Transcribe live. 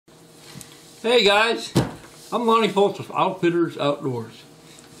Hey guys, I'm Lonnie with Outfitters Outdoors.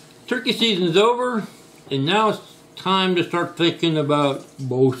 Turkey season's over, and now it's time to start thinking about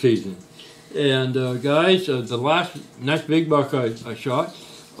bow season. And guys, the last nice big buck I shot,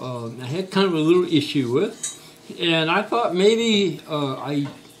 I had kind of a little issue with, and I thought maybe a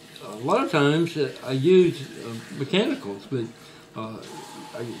lot of times I use mechanicals, but I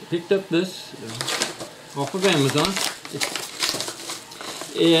picked up this off of Amazon,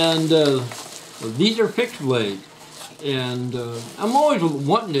 and these are fixed blades, and I'm always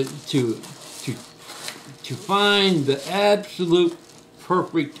wanting to find the absolute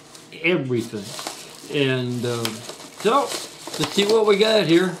perfect everything. And so let's see what we got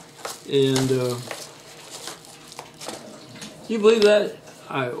here. And can you believe that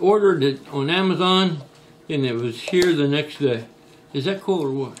I ordered it on Amazon and it was here the next day? Is that cool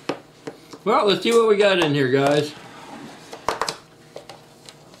or what? Well, let's see what we got in here, guys.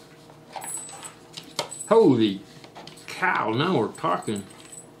 Holy cow, now we're talking.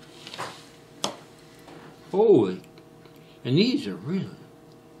 Holy. And these are really,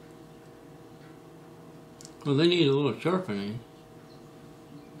 well, they need a little sharpening,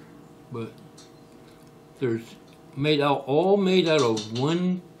 but there's all made out of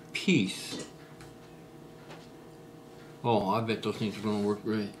one piece. Oh, I bet those things are going to work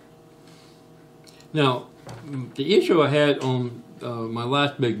great. Now, the issue I had on my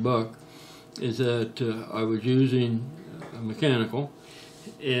last big buck is that I was using a mechanical,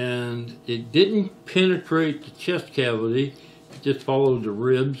 and it didn't penetrate the chest cavity, it just followed the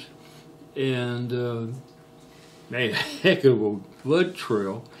ribs, and made a heck of a blood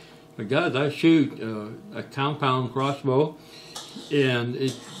trail. But guys, I shoot a compound crossbow, and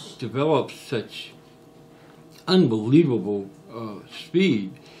it develops such unbelievable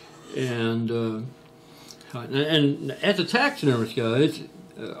speed. And as a taxidermist, guys,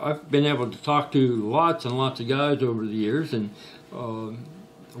 I've been able to talk to lots and lots of guys over the years, and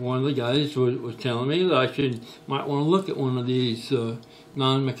one of the guys was telling me that I might want to look at one of these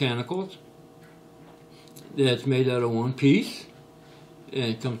non-mechanicals that's made out of one piece, and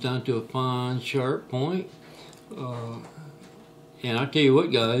it comes down to a fine, sharp point. And I tell you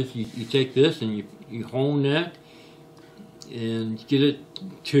what, guys, you take this and you hone that and get it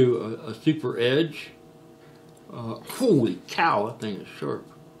to a super edge. Holy cow, that thing is sharp.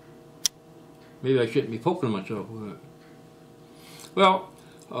 Maybe I shouldn't be poking myself with it. Well,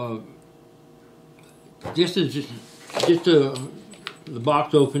 this is just the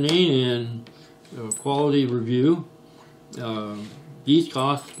box opening and quality review. These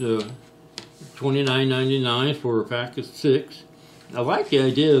cost $29.99 for a pack of 6. I like the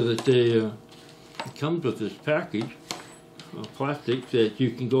idea that it comes with this package of plastic that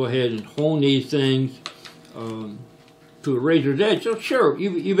you can go ahead and hone these things to a razor's edge. So sure,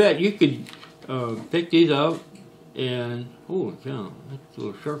 you bet you could pick these out and, oh cow, that's a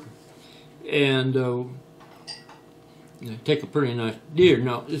little sharper, and take a pretty nice deer.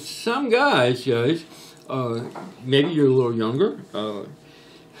 Now, some guys, maybe you're a little younger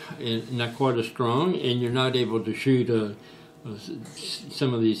and not quite as strong, and you're not able to shoot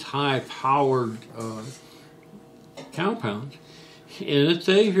some of these high-powered compounds. And let's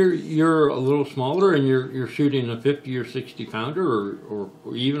say you're a little smaller and you're shooting a 50 or 60 pounder or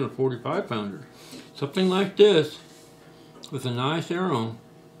even a 45 pounder. Something like this with a nice arrow,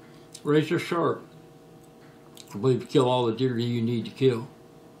 razor sharp, I believe kill all the deer you need to kill.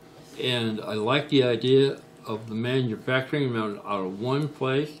 And I like the idea of the manufacturing out of one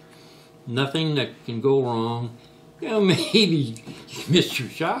place. Nothing that can go wrong. You know, maybe you missed your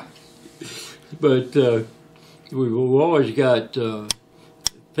shot, but we've always got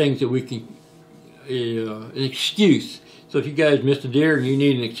things that we can, an excuse. So if you guys missed a deer and you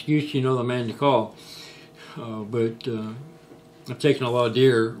need an excuse, you know the man to call. But I've taken a lot of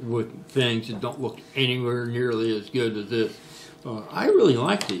deer with things that don't look anywhere nearly as good as this. I really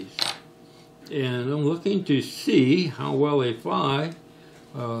like these, and I'm looking to see how well they fly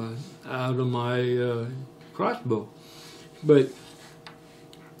out of my crossbow. But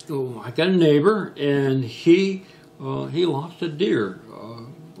I got a neighbor, and he lost a deer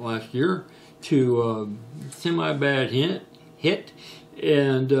last year to semi-bad hit,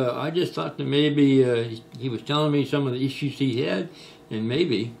 and I just thought that maybe he was telling me some of the issues he had, and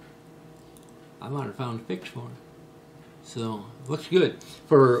maybe I might have found a fix for him. So looks good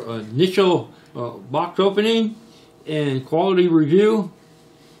for initial box opening and quality review,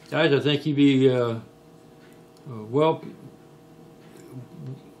 guys. I think you'd be well,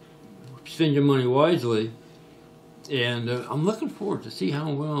 spend your money wisely, and I'm looking forward to see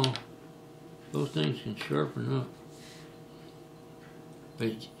how well those things can sharpen up.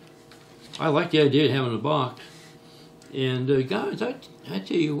 But I like the idea of having a box. And guys, I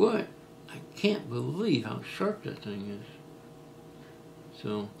tell you what, I can't believe how sharp that thing is.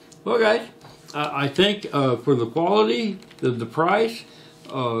 So, well guys, I think for the quality, the price,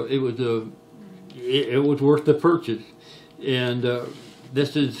 it was worth the purchase. And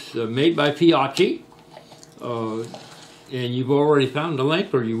this is made by Piachi. And you've already found the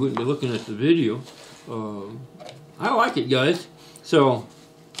link, or you wouldn't be looking at the video. I like it, guys. So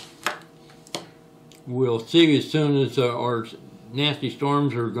we'll see you as soon as our nasty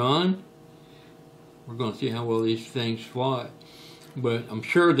storms are gone. We're going to see how well these things fly. But I'm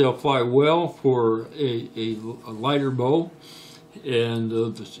sure they'll fly well for a lighter bow. And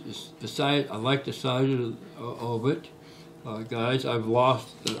the size, I like the size of it. Guys, I've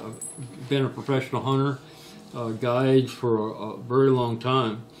been a professional hunter, guides for a very long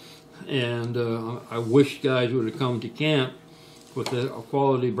time. And I wish guys would have come to camp with a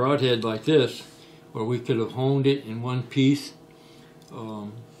quality broadhead like this, where we could have honed it in one piece.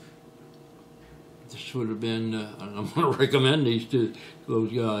 This would have been, I'm going to recommend these to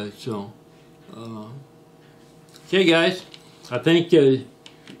those guys. So, okay guys, I think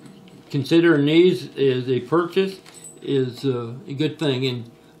considering these as a purchase is a good thing.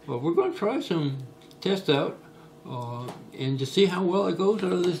 And we're going to try some tests out and to see how well it goes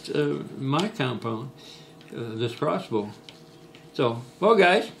out of this my compound, this crossbow. So, well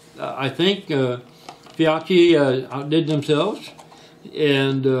guys, I think Piachi outdid themselves,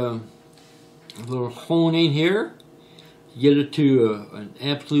 and a little honing here, get it to an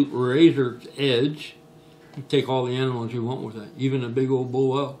absolute razor's edge. You take all the animals you want with that, even a big old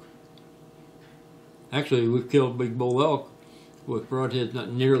bull elk. Actually, we've killed big bull elk with broadheads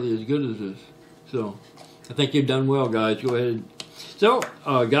not nearly as good as this. So, I think you've done well, guys. Go ahead. So,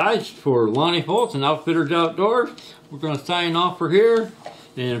 guys, for Lonnie Foltz and Outfitters Outdoors, we're going to sign off for here.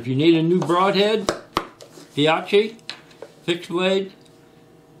 And if you need a new broadhead, Piachi, fixed blade,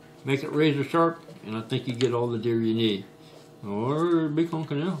 make it razor sharp, and I think you get all the deer you need. Or bighorn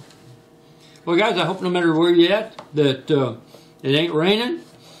canal. Well, guys, I hope no matter where you're at, that it ain't raining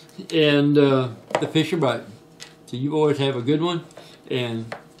and the fish are biting. So you always have a good one,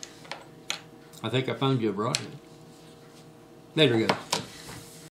 and I think I found you a broadhead. Later, guys.